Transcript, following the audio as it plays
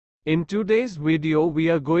In today's video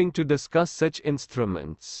we are going to discuss such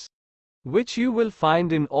instruments, which you will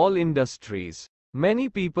find in all industries. Many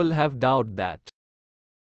people have doubt that.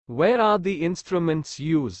 Where are the instruments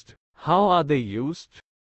used? How are they used?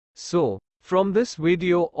 So, from this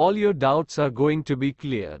video all your doubts are going to be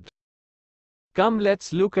cleared. Come,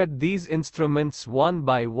 let's look at these instruments one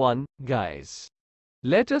by one, guys.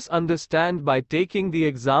 Let us understand by taking the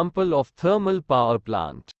example of thermal power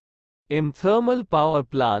plant. In thermal power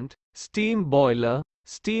plant, steam boiler,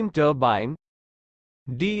 steam turbine,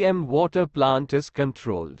 DM water plant is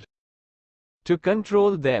controlled. To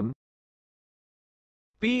control them,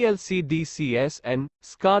 PLC DCS and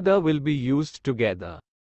SCADA will be used together.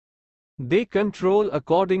 They control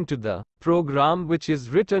according to the program which is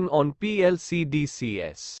written on PLC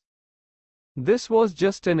DCS. This was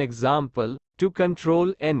just an example to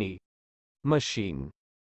control any machine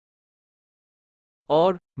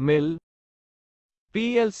or mill.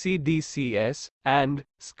 PLC DCS and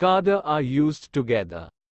SCADA are used together.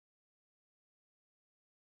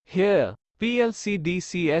 Here, PLC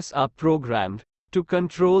DCS are programmed to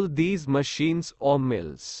control these machines or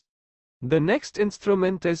mills. The next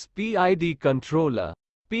instrument is PID controller.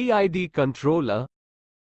 PID controller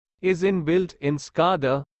is inbuilt in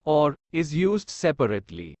SCADA or is used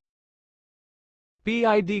separately.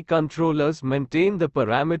 PID controllers maintain the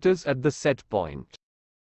parameters at the set point.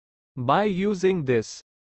 By using this,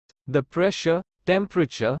 the pressure,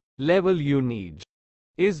 temperature, level you need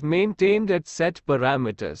is maintained at set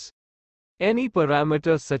parameters. Any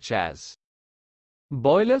parameter such as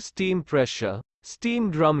boiler steam pressure,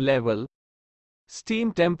 steam drum level,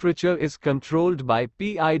 steam temperature is controlled by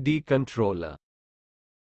PID controller.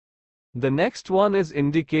 The next one is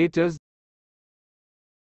indicators.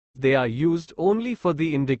 They are used only for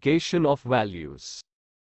the indication of values.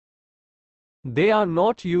 They are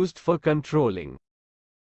not used for controlling.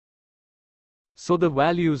 So the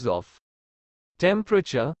values of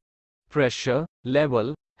temperature, pressure,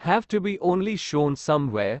 level have to be only shown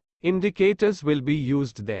somewhere. Indicators will be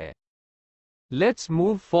used there. Let's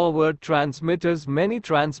move forward. Transmitters. Many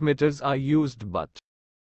transmitters are used, but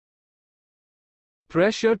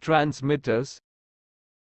pressure transmitters,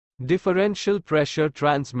 differential pressure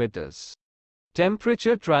transmitters,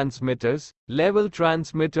 temperature transmitters, level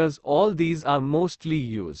transmitters, all these are mostly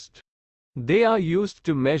used. They are used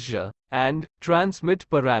to measure and transmit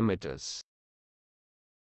parameters.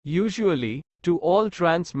 Usually, to all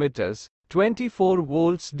transmitters, 24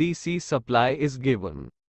 volts DC supply is given.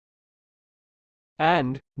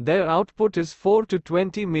 And their output is 4 to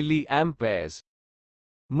 20 milliamperes.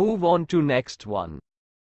 Move on to next one.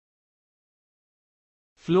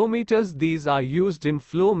 Flow meters. These are used in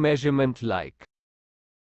flow measurement like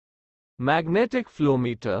magnetic flow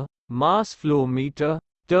meter, mass flow meter,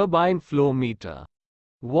 turbine flow meter,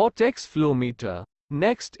 vortex flow meter.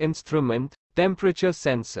 Next instrument, temperature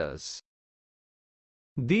sensors.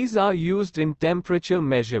 These are used in temperature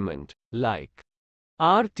measurement, like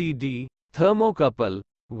RTD, thermocouple,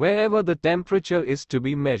 wherever the temperature is to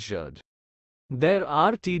be measured. Their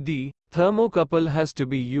RTD, thermocouple has to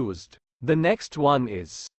be used. The next one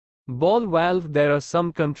is ball valve. There are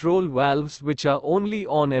some control valves which are only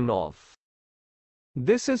on and off.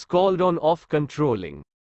 This is called on-off controlling.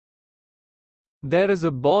 There is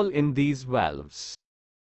a ball in these valves,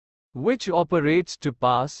 which operates to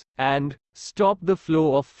pass and stop the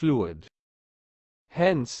flow of fluid.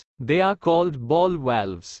 Hence, they are called ball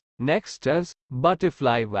valves. Next is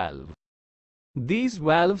butterfly valve. These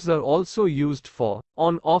valves are also used for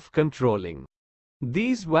on-off controlling.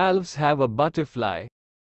 These valves have a butterfly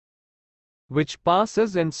which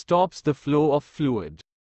passes and stops the flow of fluid.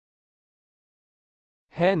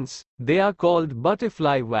 Hence, they are called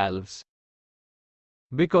butterfly valves,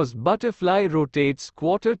 because butterfly rotates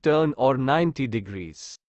quarter turn or 90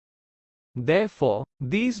 degrees. Therefore,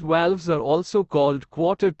 these valves are also called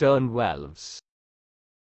quarter turn valves.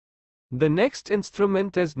 The next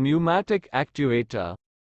instrument is pneumatic actuator.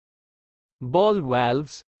 Ball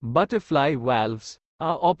valves, butterfly valves,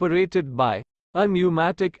 are operated by a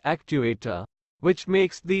pneumatic actuator, which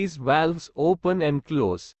makes these valves open and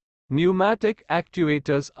close. Pneumatic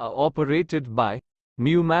actuators are operated by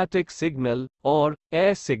pneumatic signal or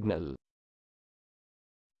air signal.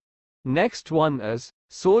 Next one is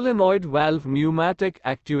solenoid valve. Pneumatic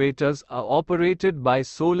actuators are operated by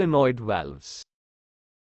solenoid valves.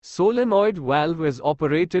 Solenoid valve is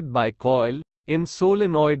operated by coil. In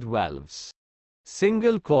solenoid valves,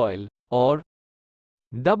 single coil or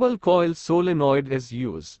double coil solenoid is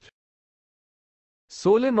used.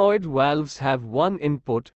 Solenoid valves have one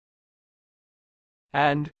input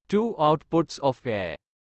and two outputs of air.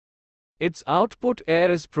 Its output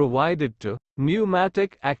air is provided to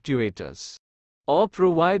pneumatic actuators or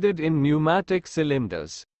provided in pneumatic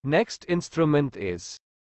cylinders. Next instrument is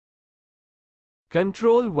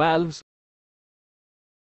control valves.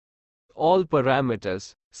 All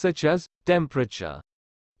parameters, such as temperature,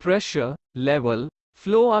 pressure, level,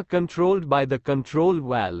 flow are controlled by the control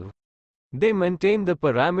valve. They maintain the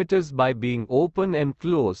parameters by being open and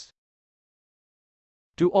closed.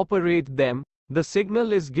 To operate them, the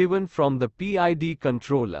signal is given from the PID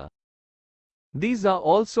controller. These are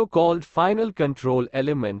also called final control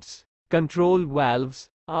elements. Control valves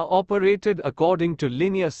are operated according to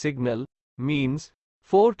linear signal, means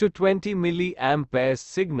 4 to 20 mA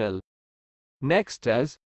signal. Next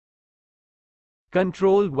is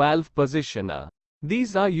control valve positioner.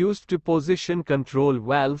 These are used to position control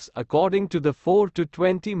valves according to the 4 to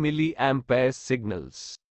 20 mA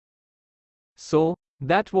signals. So,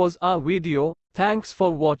 that was our video. Thanks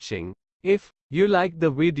for watching. If you like the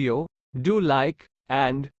video, do like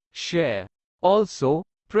and share. Also,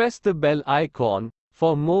 press the bell icon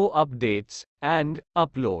for more updates and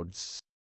uploads.